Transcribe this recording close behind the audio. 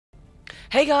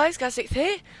Hey guys, Gazix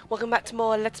here. Welcome back to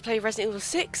more Let's Play Resident Evil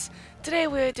 6. Today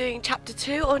we're doing Chapter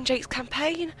 2 on Jake's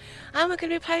campaign, and we're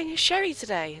going to be playing as Sherry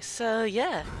today. So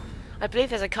yeah, I believe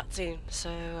there's a cutscene, so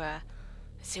let's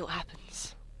see what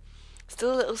happens.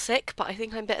 Still a little sick, but I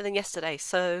think I'm better than yesterday,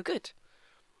 so good.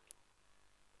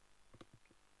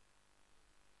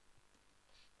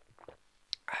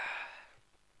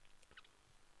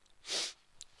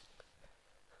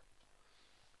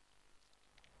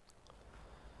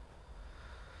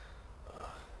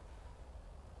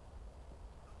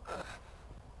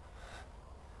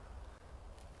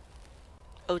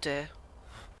 Oh dear.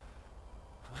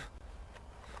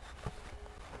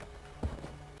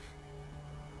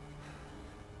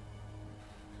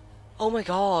 Oh my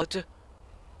god.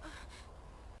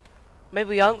 Maybe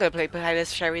we aren't going to play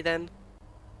as Sherry then.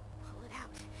 Pull it out.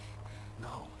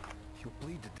 No, you'll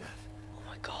bleed to death. Oh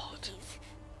my god. Please.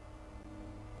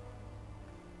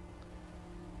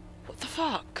 What the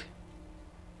fuck?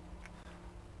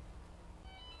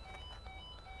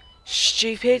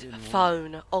 Stupid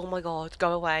phone. Oh my god,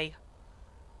 go away.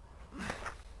 What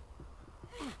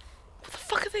the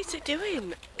fuck are they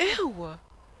doing? Ew.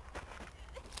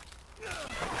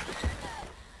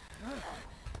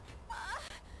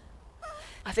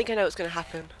 I think I know what's going to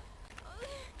happen.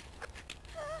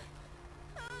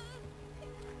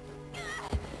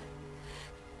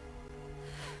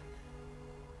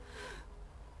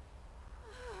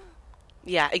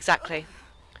 Yeah, exactly.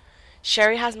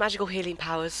 Sherry has magical healing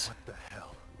powers. What the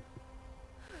hell?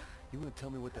 You wanna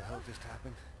tell me what the hell just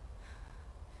happened?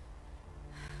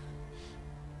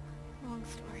 Long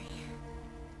story.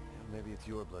 Yeah, maybe it's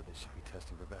your blood they should be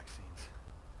testing for vaccines.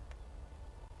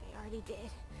 They already did.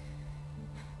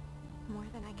 More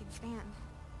than I could stand.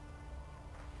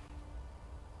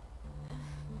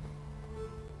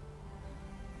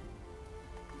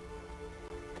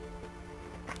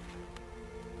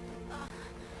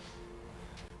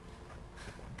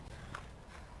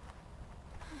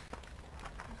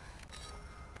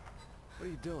 What are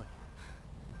you doing?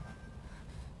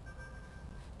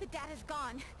 The data's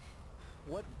gone.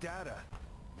 What data?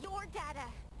 Your data.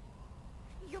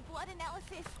 Your blood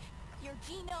analysis. Your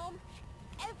genome.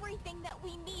 Everything that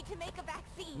we need to make a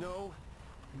vaccine. No,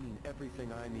 I mean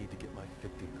everything I need to get my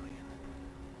 50 million.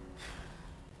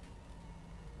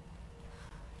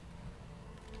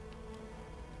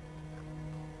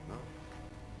 No.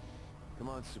 Come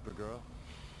on, Supergirl.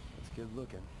 Let's get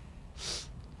looking.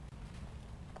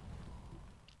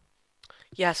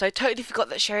 Yeah, so I totally forgot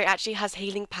that Sherry actually has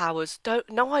healing powers.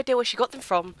 No idea where she got them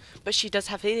from, but she does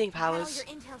have healing I had all powers.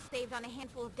 your intel saved on a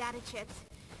handful of data chips.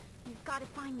 You've got to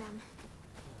find them.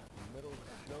 Middle of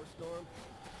a snowstorm?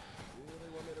 You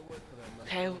really want me to work for them?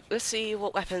 Okay, let's see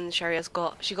what weapons Sherry has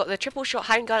got. She got the triple shot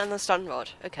handgun and the stun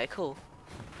rod. Okay, cool.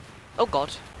 Oh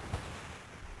god.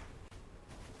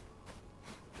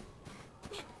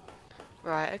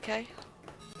 Right, okay.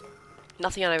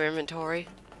 Nothing in our inventory.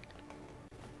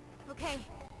 Okay.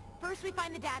 First we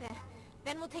find the data.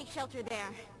 Then we'll take shelter there.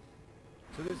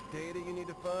 So this data you need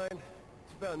to find?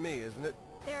 It's about me, isn't it?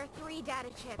 There are 3 data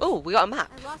chips. Oh, we got a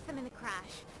map. I lost them in the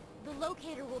crash. The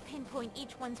locator will pinpoint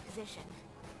each one's position.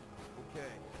 Okay,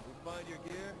 we find your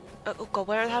gear. Oh god,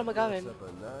 where the hell am I going? Up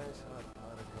a nice hot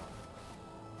pot of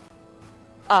coffee.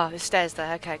 Ah, there's stairs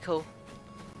there. Okay, cool.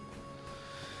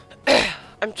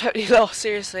 I'm totally lost,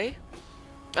 seriously.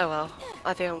 Oh well,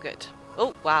 I think I'm good.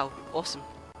 Oh, wow, awesome.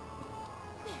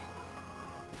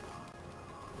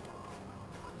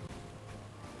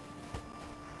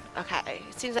 Okay,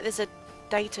 it seems like there's a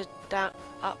data down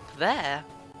up there.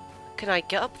 Can I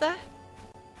get up there?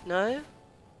 No?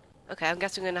 Okay, I'm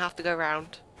guessing I'm gonna have to go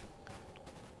around.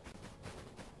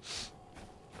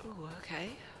 Ooh,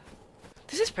 okay.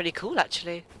 This is pretty cool,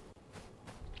 actually.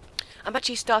 I'm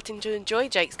actually starting to enjoy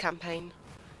Jake's campaign.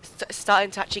 It's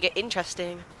starting to actually get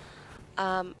interesting.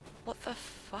 What the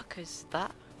fuck is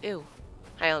that? Ew.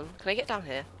 Hang on, can I get down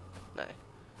here? No.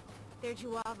 They're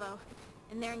Juavo,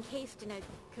 and they're encased in a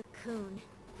cocoon.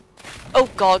 Oh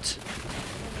god! And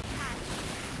the hatch,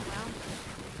 well,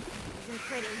 isn't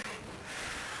pretty.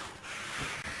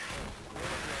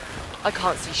 I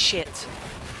can't see shit.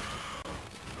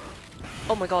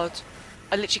 Oh my god.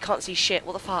 I literally can't see shit.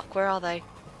 What the fuck? Where are they?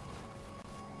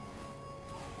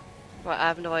 Right, I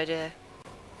have no idea.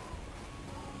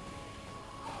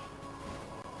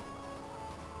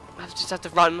 I just have to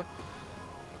run.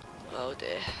 Oh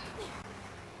dear.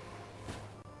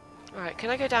 Alright, can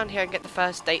I go down here and get the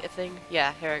first data thing?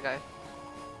 Yeah, here I go.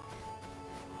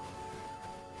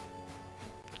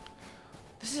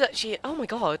 This is actually... Oh my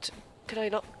god. Can I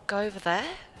not go over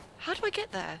there? How do I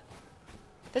get there?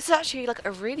 This is actually like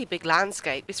a really big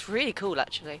landscape. It's really cool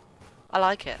actually. I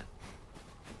like it.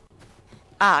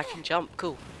 Ah, I can jump.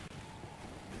 Cool.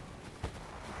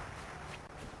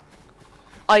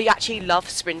 I actually love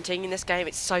sprinting in this game.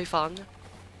 It's so fun.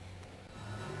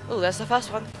 Oh, there's the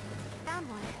first one. Found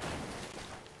one.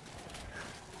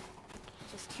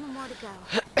 Just 2 more to go.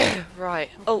 Right.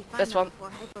 Hope Oh, we find there's them one.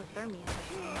 before hypothermia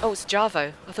sets in. Oh, it's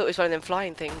Javo. I thought it was one of them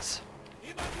flying things.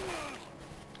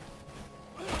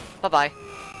 Bye-bye.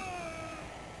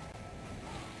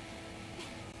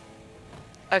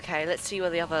 Okay, let's see where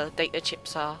the other data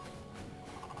chips are.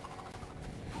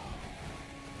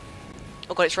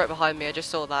 Oh god, it's right behind me. I just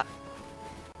saw that.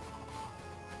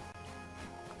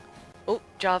 Oh,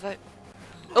 Javo.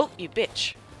 Oh, you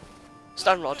bitch.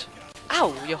 Stun rod.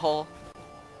 Ow, you whore.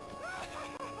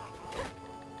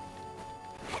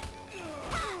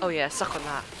 Oh yeah, suck on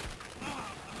that.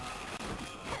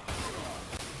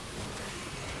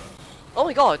 Oh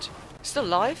my god, still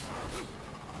alive?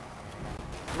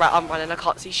 Right, I'm running, I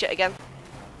can't see shit again.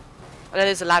 I know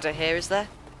there's a ladder here, is there?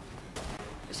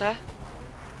 Is there?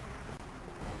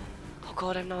 Oh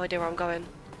god, I have no idea where I'm going.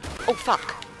 Oh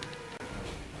fuck.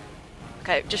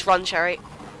 Okay, just run, Sherry.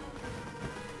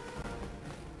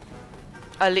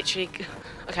 I literally...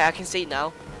 Okay, I can see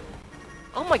now.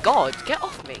 Oh my god, get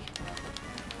off me.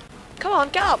 Come on,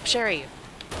 get up, Sherry.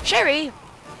 Sherry!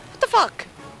 What the fuck?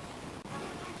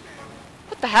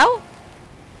 What the hell?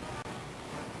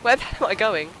 Where the hell am I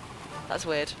going? That's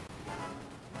weird.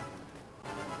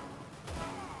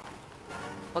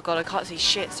 Oh god, I can't see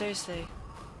shit, seriously.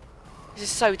 This is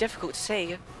so difficult to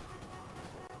see.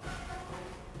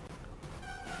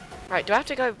 Right, do I have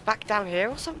to go back down here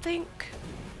or something?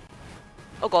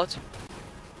 Oh god.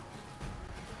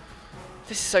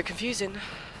 This is so confusing.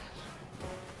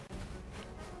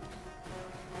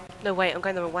 No, wait, I'm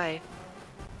going the wrong way.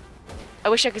 I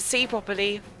wish I could see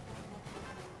properly.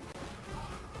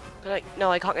 But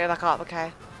no, I can't go back up,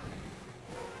 okay.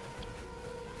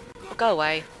 Oh, go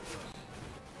away.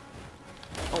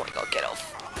 Oh my god, get off.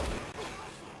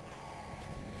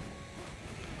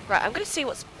 Right, I'm gonna see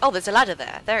what's... Oh, there's a ladder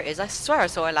there. There it is. I swear I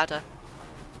saw a ladder.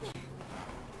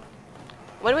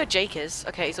 I wonder where Jake is.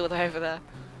 Okay, he's all the way over there.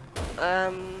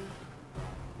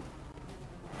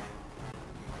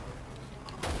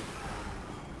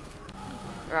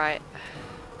 Right.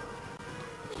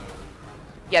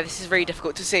 Yeah, this is really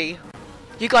difficult to see.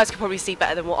 You guys can probably see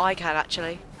better than what I can,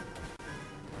 actually.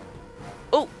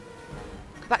 Oh!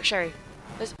 Come back, Sherry.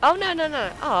 There's... Oh, no, no,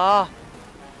 no. Ah,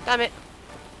 damn it.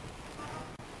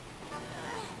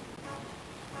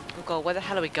 Oh, God, where the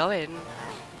hell are we going?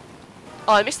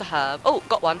 Oh, I missed the herb. Oh,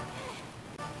 got one.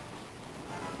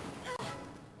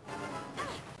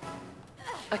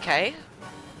 Okay.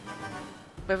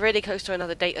 We're really close to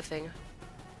another data thing.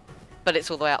 But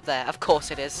it's all the way up there. Of course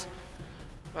it is.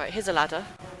 Right, here's a ladder.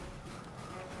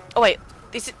 Oh wait,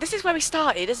 this is where we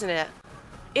started, isn't it?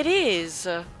 It is!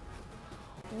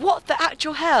 What the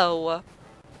actual hell?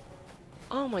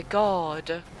 Oh my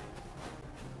god.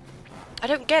 I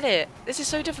don't get it. This is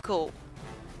so difficult.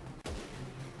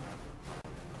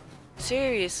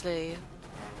 Seriously.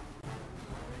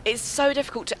 It's so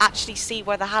difficult to actually see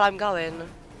where the hell I'm going.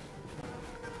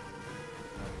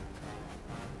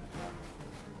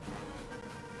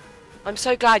 I'm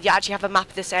so glad you actually have a map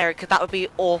of this area, because that would be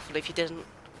awful if you didn't.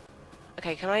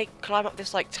 Okay, can I climb up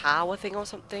this, like, tower thing or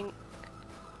something?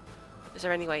 Is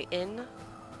there any way in?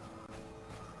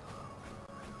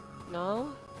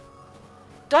 No?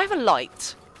 Do I have a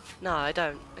light? No, I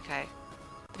don't. Okay.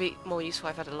 It'd be more useful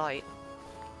if I had a light.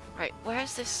 Right, where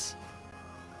is this?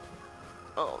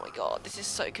 Oh my god, this is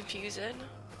so confusing.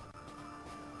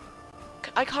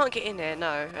 I can't get in here,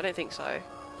 no. I don't think so.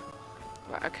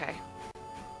 Right, okay.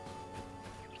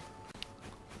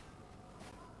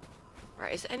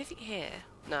 Right, is there anything here?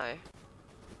 No.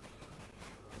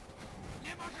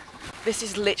 This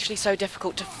is literally so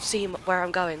difficult to see where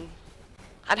I'm going.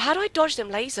 And how do I dodge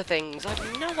them laser things? I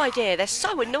have no idea. They're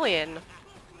so annoying.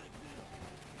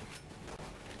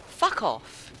 Fuck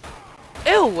off.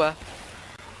 Ew! I'm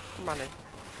running.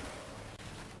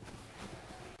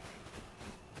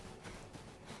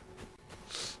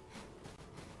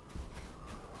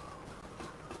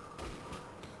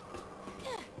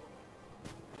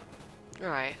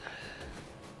 Right.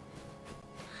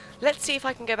 Let's see if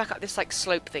I can go back up this, like,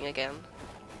 slope thing again.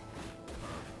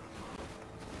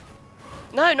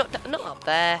 No, not up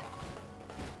there.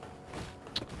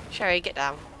 Sherry, get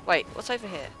down. Wait, what's over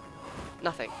here?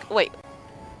 Nothing. Oh, wait.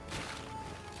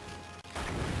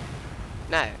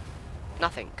 No.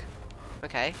 Nothing.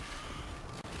 Okay.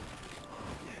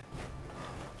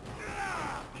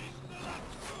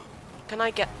 Can I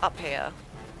get up here?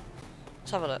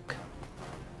 Let's have a look.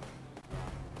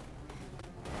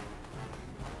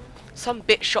 some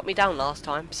bitch shot me down last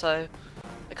time, so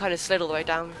I kind of slid all the way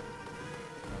down.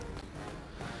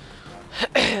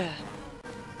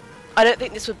 I don't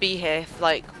think this would be here if,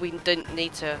 like, we didn't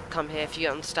need to come here, if you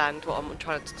understand what I'm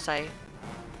trying to say.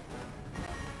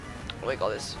 Oh my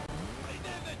god, this...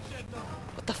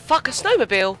 What the fuck, a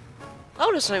snowmobile? I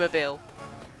want a snowmobile.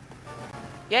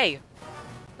 Yay.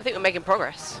 I think we're making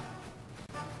progress.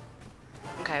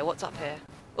 Okay, what's up here?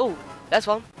 Oh, there's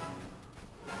one.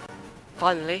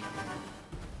 Finally.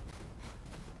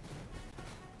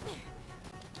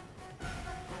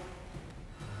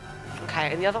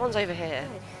 Okay, and the other one's over here.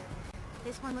 Good.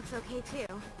 This one looks okay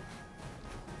too.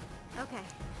 Okay,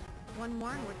 one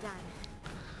more and we're done.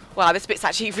 Wow, this bit's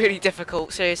actually really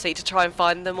difficult, seriously, to try and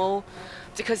find them all.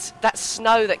 Because that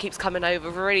snow that keeps coming over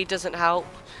really doesn't help.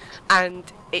 And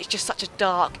it's just such a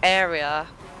dark area.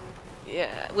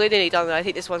 Yeah, we're nearly done though. I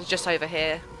think this one's just over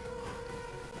here.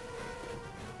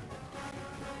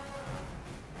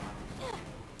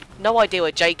 No idea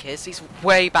where Jake is. He's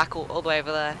way back all the way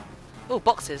over there. Oh,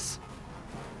 boxes.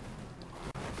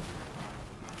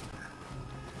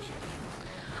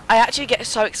 I actually get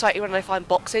so excited when I find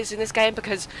boxes in this game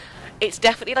because it's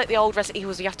definitely like the old Resident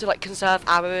Evils. You have to like conserve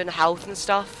ammo and health and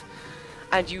stuff,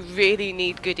 and you really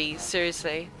need goodies,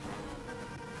 seriously.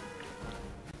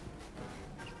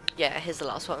 Yeah, here's the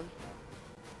last one.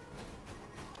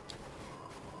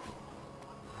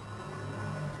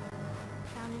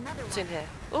 Found another What's one. in here?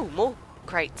 Oh, more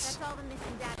crates. That's all the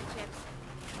missing data chips.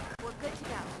 We're good to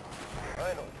go.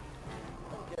 Finally.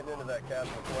 I'm getting into that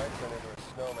castle before I turn into a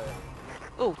snowman.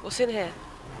 Oh, what's in here?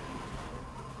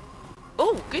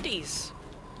 Oh, goodies.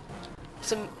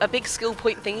 A big skill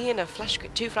point thingy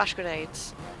and two flash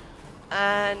grenades.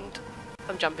 And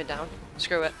I'm jumping down.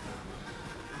 Screw it.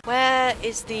 Where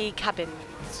is the cabin?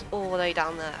 It's all the way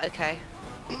down there. Okay.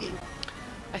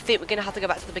 I think we're gonna have to go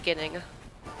back to the beginning.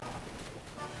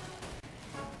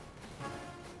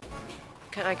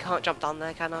 I can't jump down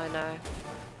there, can I? No.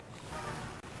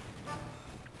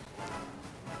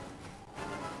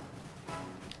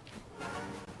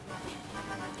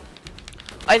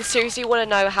 I seriously want to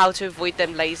know how to avoid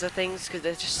them laser things because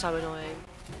they're just so annoying.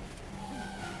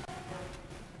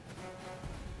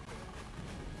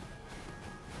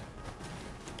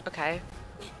 Okay.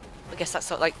 I guess that's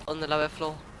not like on the lower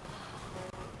floor.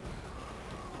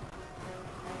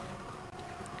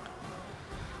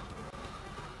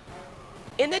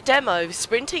 In the demo,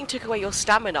 sprinting took away your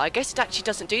stamina. I guess it actually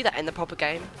doesn't do that in the proper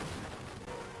game.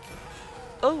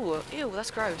 Oh, ew,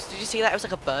 that's gross. Did you see that? It was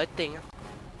like a bird thing.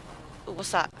 Oh,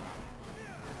 what's that?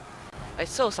 I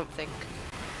saw something.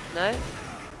 No?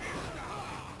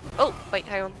 Oh, wait,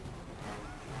 hang on.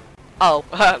 Oh,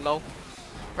 lol.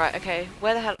 Right, okay.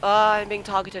 Where the hell? Oh, I'm being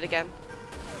targeted again.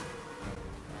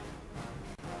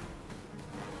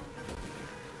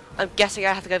 I'm guessing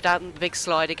I have to go down the big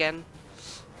slide again.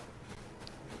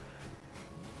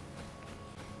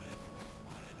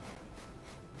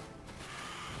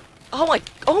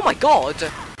 Oh my god!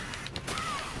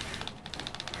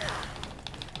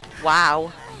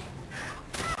 Wow.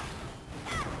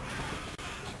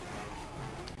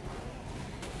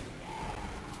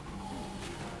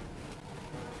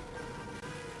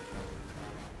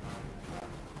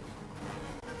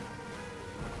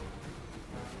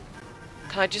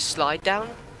 Can I just slide down?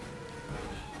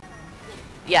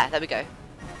 Yeah, there we go.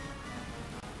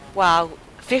 Wow,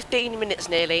 15 minutes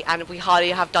nearly, and we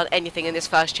hardly have done anything in this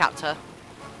first chapter.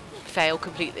 Fail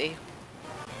completely.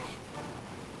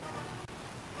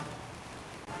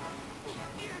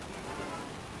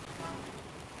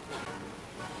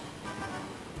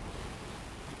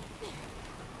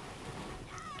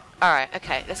 Alright,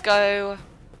 okay, let's go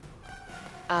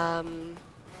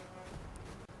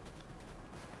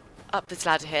up this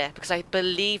ladder here, because I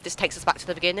believe this takes us back to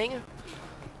the beginning.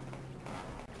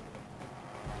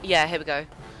 Yeah, here we go.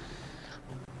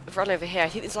 We've run over here. I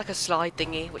think there's like a slide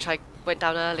thingy, which I went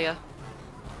down earlier.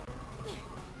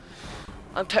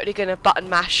 I'm totally gonna button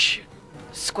mash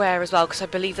square as well, because I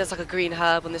believe there's like a green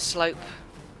herb on this slope.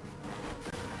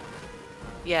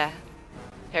 Yeah,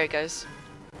 here it goes.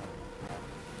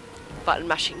 Button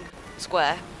mashing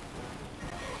square.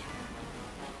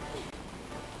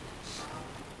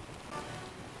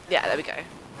 Yeah, there we go.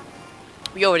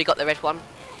 We already got the red one.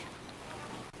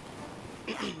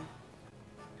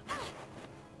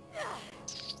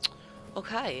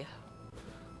 Okay.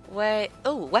 Where?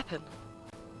 Oh, weapon.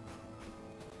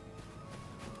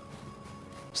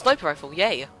 Sniper rifle,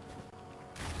 yay.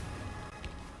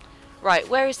 Right,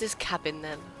 where is this cabin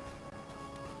then?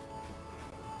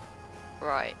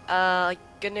 Right, I'm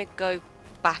gonna go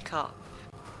back up.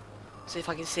 See if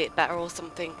I can see it better or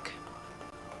something.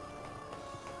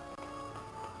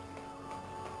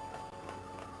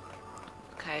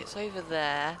 Okay, it's over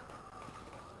there.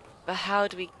 But how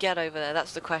do we get over there?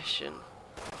 That's the question.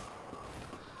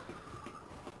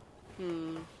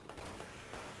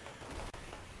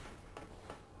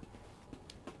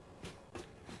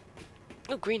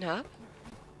 Oh, green herb?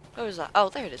 Where is that? Oh,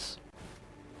 there it is.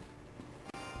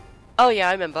 Oh yeah,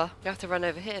 I remember. We have to run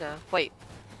over here now. Wait.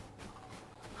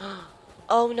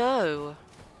 Oh no.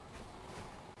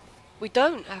 We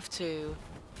don't have to.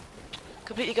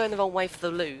 Completely going the wrong way for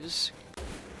the lose.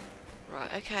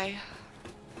 Right, okay.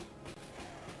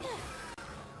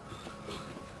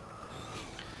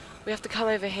 We have to come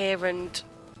over here and...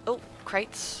 Oh,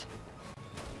 crates.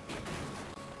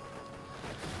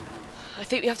 I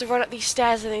think we have to run up these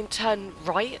stairs and then turn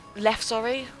right. Left,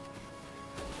 sorry.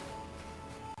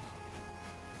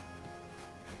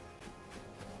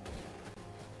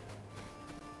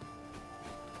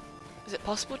 Is it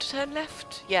possible to turn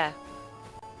left? Yeah.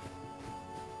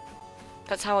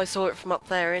 That's how I saw it from up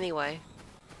there anyway.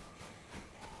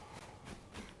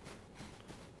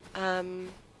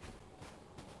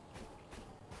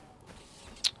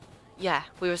 Yeah,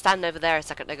 we were standing over there a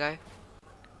second ago.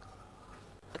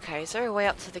 Okay, is there a way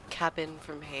up to the cabin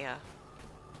from here?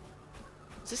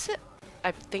 Is this it?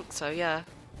 I think so, yeah.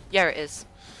 Yeah, it is.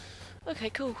 Okay,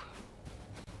 cool.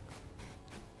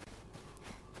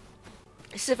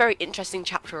 This is a very interesting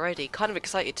chapter already. Kind of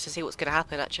excited to see what's going to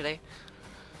happen, actually.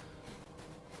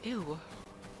 Ew.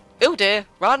 Ew, dear.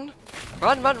 Run!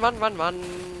 Run, run, run, run, run.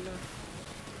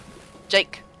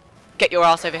 Jake, get your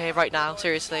ass over here right now.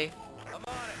 Seriously. I'm on it.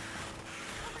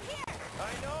 Over here.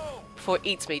 I know. Before it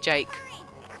eats me, Jake.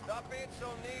 Stop being so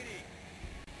needy.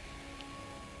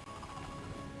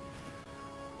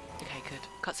 Okay, good.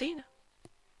 Cutscene.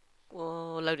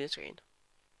 Whoa, loading screen.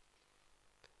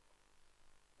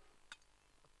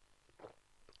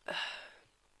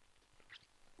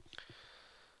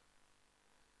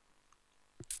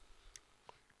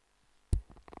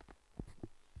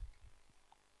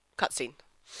 Cutscene.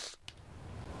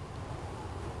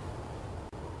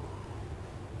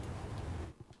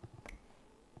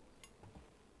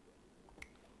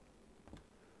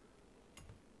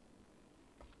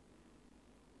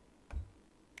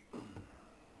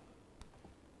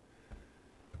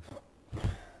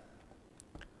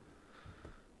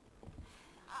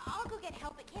 I'll go get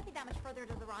help. It can't be that much further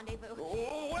to the rendezvous.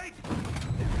 Oh, wait!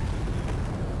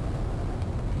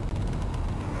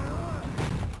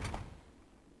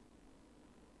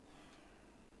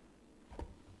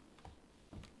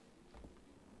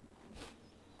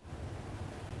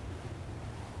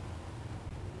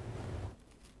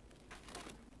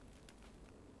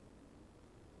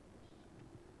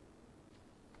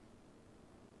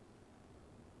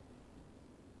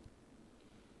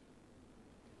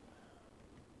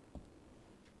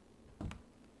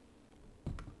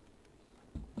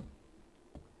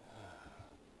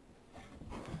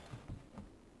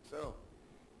 So,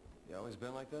 you always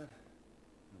been like that?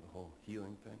 The whole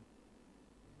healing thing?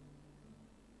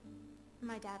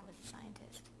 My dad was a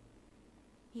scientist.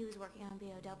 He was working on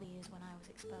BOWs when I was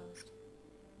exposed.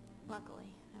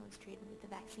 Luckily, I was treated with the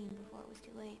vaccine before it was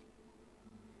too late.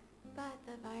 But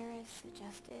the virus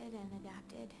adjusted and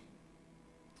adapted.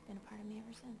 It's been a part of me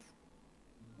ever since.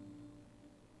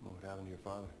 What happened to your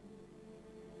father?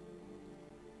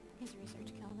 His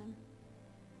research killed him.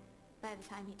 By the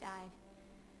time he died,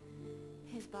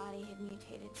 his body had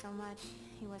mutated so much,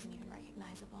 he wasn't even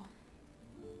recognizable.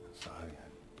 Sorry,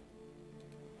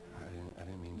 I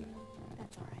didn't mean to...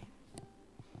 That's alright.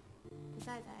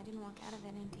 Besides, I didn't walk out of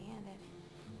it empty-handed.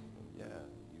 Yeah,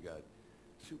 you got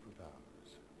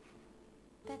superpowers.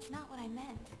 That's not what I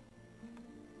meant.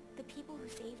 The people who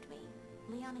saved me,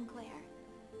 Leon and Claire,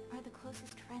 are the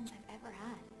closest friends I've ever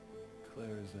had.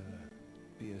 Claire is a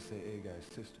BSAA guy's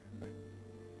sister, right?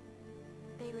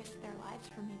 They risked their lives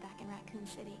for me back in Raccoon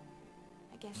City.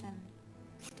 I guess I'm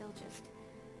still just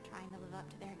trying to live up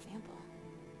to their example.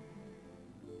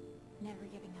 Never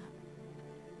giving up.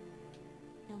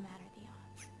 No matter the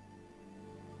odds.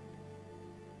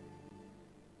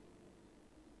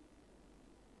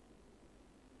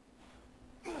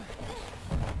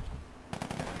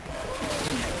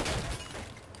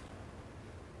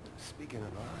 Speaking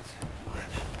of odds...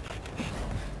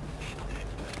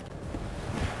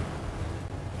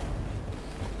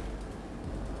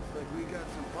 We got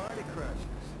some party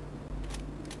crashers.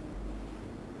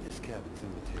 This cabin's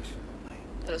invitation.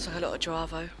 That looks like a lot of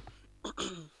Dravo.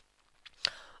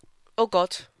 Oh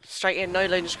god. Straight in, no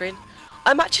loading screen.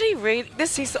 I'm actually really...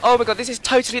 This is... Oh my god, this is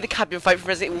totally the cabin fight from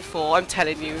Resident Evil 4. I'm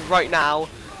telling you, right now.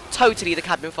 Totally the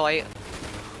cabin fight.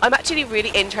 I'm actually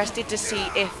really interested to see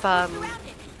if,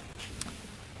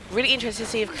 Really interested to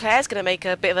see if Claire's going to make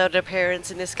a bit of an appearance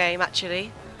in this game,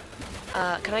 actually.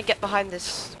 Can I get behind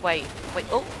this? Wait,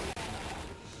 oh!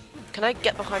 Can I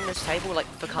get behind this table, like,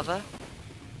 for cover?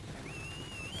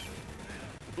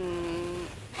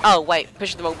 Oh, wait,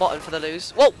 pushing the wrong button for the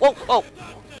lose. Whoa, whoa, whoa!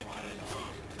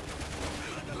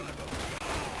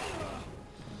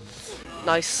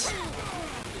 Nice.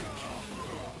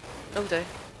 Oh dear.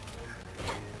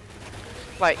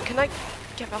 Right, can I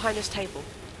get behind this table?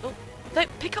 Oh, no,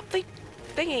 pick up the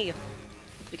thingy! Here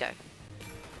we go.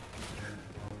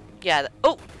 Yeah,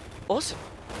 oh! Awesome.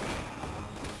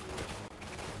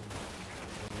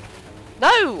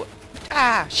 No!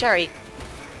 Ah, Sherry.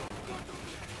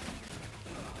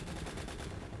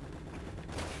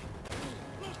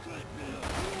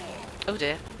 Oh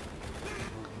dear.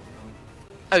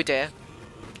 Oh dear.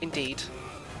 Indeed.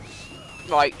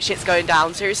 Right, shit's going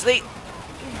down, seriously.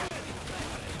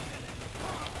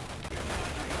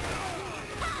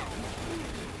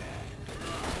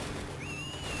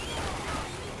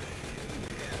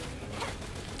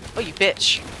 Oh, you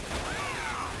bitch.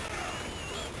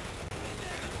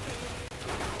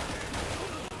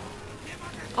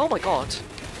 Oh my god.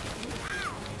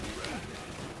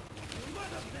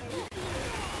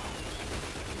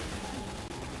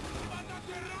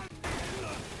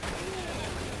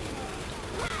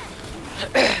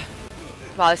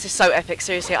 Wow, this is so epic,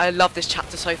 seriously. I love this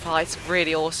chapter so far. It's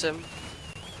really awesome.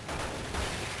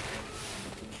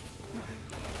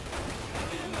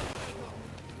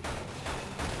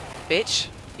 Bitch.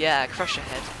 Yeah, crush your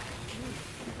head.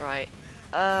 Right.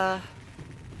 I'm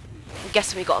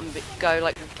guessing we gotta go,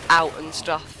 like, out and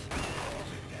stuff.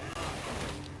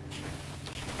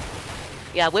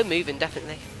 Yeah, we're moving,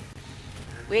 definitely.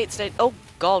 We ain't staying. Oh,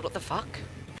 God, what the fuck?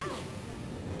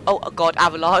 Oh, God,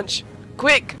 avalanche.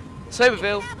 Quick!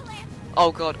 Snowmobile.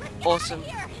 Oh, God, awesome.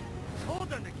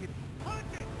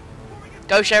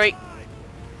 Go, Sherry.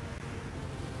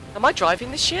 Am I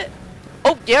driving this shit?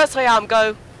 Oh, yes, I am.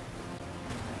 Go.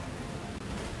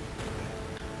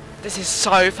 This is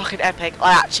so fucking epic.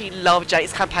 I actually love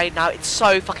Jake's campaign now. It's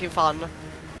so fucking fun.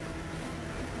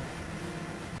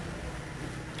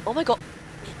 Oh my god.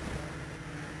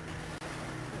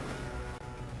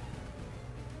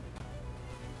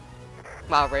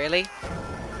 Wow, really?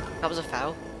 That was a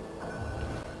foul.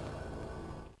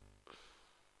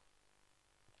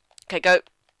 Okay, go.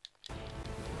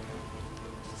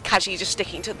 Casually just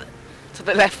sticking to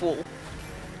the left wall.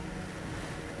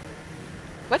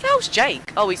 Where the hell's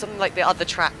Jake? Oh, he's on like the other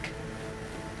track.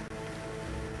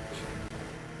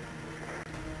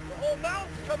 The whole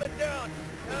mountain's coming down.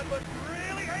 I must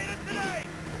really hate it today.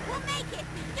 We'll make it.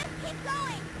 Just keep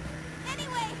going.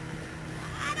 Anyway,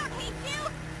 I don't hate you.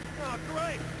 Oh,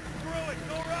 great. Screw it.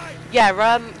 Go right. Yeah,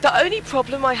 the only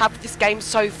problem I have with this game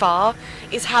so far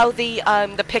is how the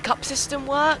pickup system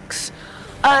works.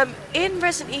 In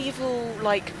Resident Evil,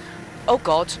 like, oh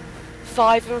god,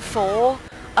 5 and 4,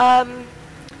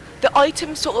 the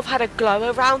items sort of had a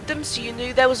glow around them, so you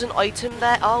knew there was an item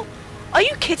there. Oh, are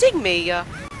you kidding me? I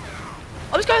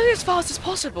was going as fast as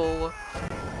possible.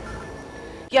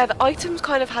 Yeah, the items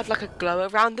kind of had like a glow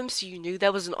around them, so you knew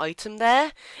there was an item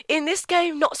there. In this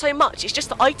game, not so much. It's just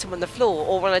the item on the floor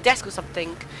or on a desk or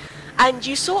something. And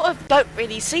you sort of don't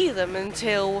really see them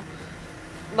until,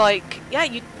 like, yeah,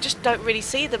 you just don't really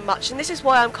see them much. And this is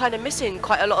why I'm kind of missing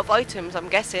quite a lot of items, I'm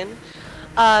guessing.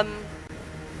 I'm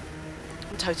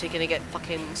totally gonna get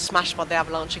fucking smashed by the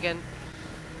avalanche again.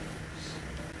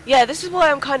 Yeah, this is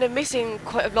why I'm kind of missing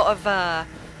quite a lot of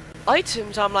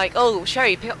items. I'm like, oh,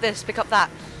 Sherry, pick up this, pick up that.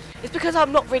 It's because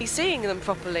I'm not really seeing them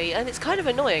properly, and it's kind of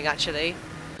annoying, actually.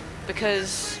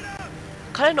 Because,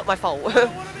 kind of not my fault.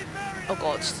 Oh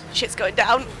god, shit's going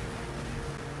down.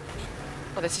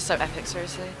 Oh, this is so epic,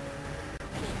 seriously.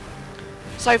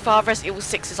 So far, Resident Evil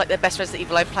 6 is like the best Resident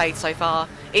Evil I've played so far.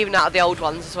 Even out of the old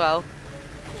ones as well.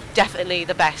 Definitely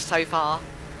the best so far.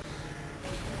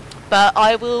 But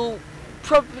I will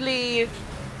probably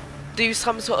do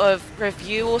some sort of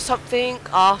review or something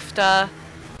after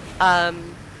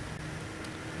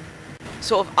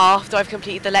sort of after I've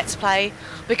completed the Let's Play,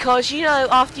 because you know,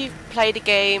 after you've played a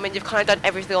game and you've kind of done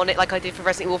everything on it like I did for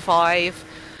Resident Evil 5,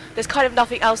 there's kind of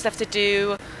nothing else left to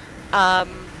do, but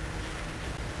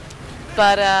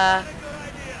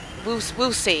we'll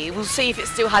see if it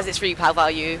still has its replay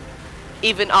value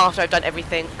even after I've done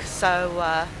everything.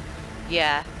 So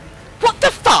yeah. What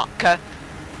the fuck?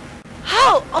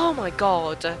 How? Oh my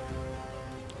god.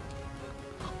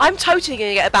 I'm totally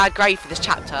gonna get a bad grade for this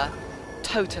chapter.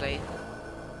 Totally.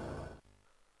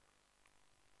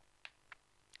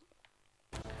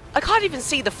 I can't even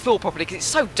see the floor properly because it's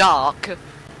so dark.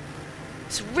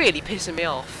 It's really pissing me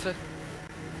off.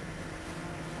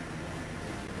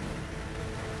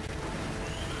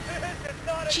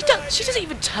 She doesn't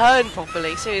even turn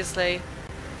properly, seriously.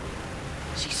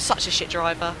 She's such a shit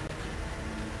driver.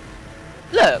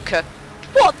 Look!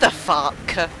 What the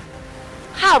fuck?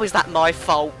 How is that my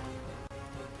fault?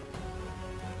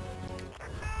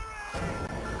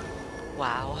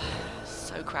 Wow.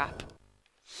 So crap.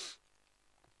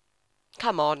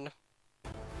 Come on.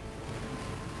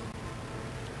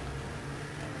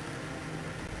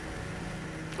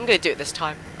 I'm gonna do it this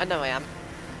time. I know I am.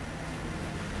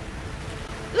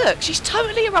 Look, she's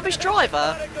totally a rubbish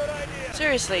driver.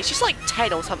 Seriously, she's like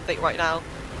 10 or something right now.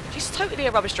 She's totally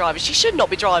a rubbish driver. She should not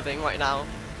be driving right now.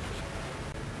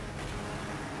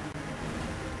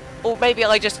 Or maybe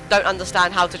I just don't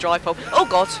understand how to drive properly. Oh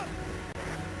god.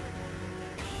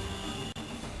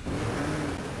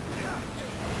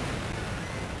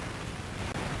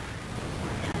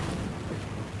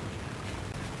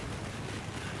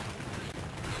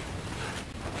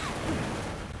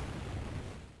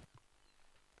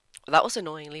 That was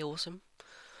annoyingly awesome.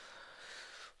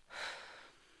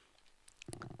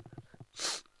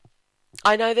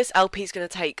 I know this LP is going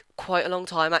to take quite a long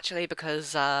time actually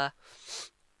because I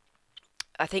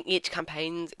think each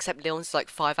campaign, except Leon's, is like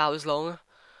 5 hours long.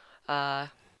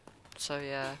 So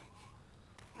yeah.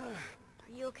 Are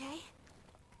you okay?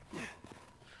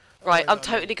 Right, I'm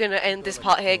totally going to end this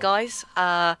part here, guys.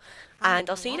 And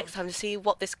I'll see you next time to see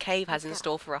what this cave has in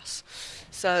store for us.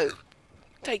 So,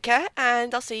 take care,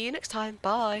 and I'll see you next time.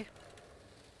 Bye.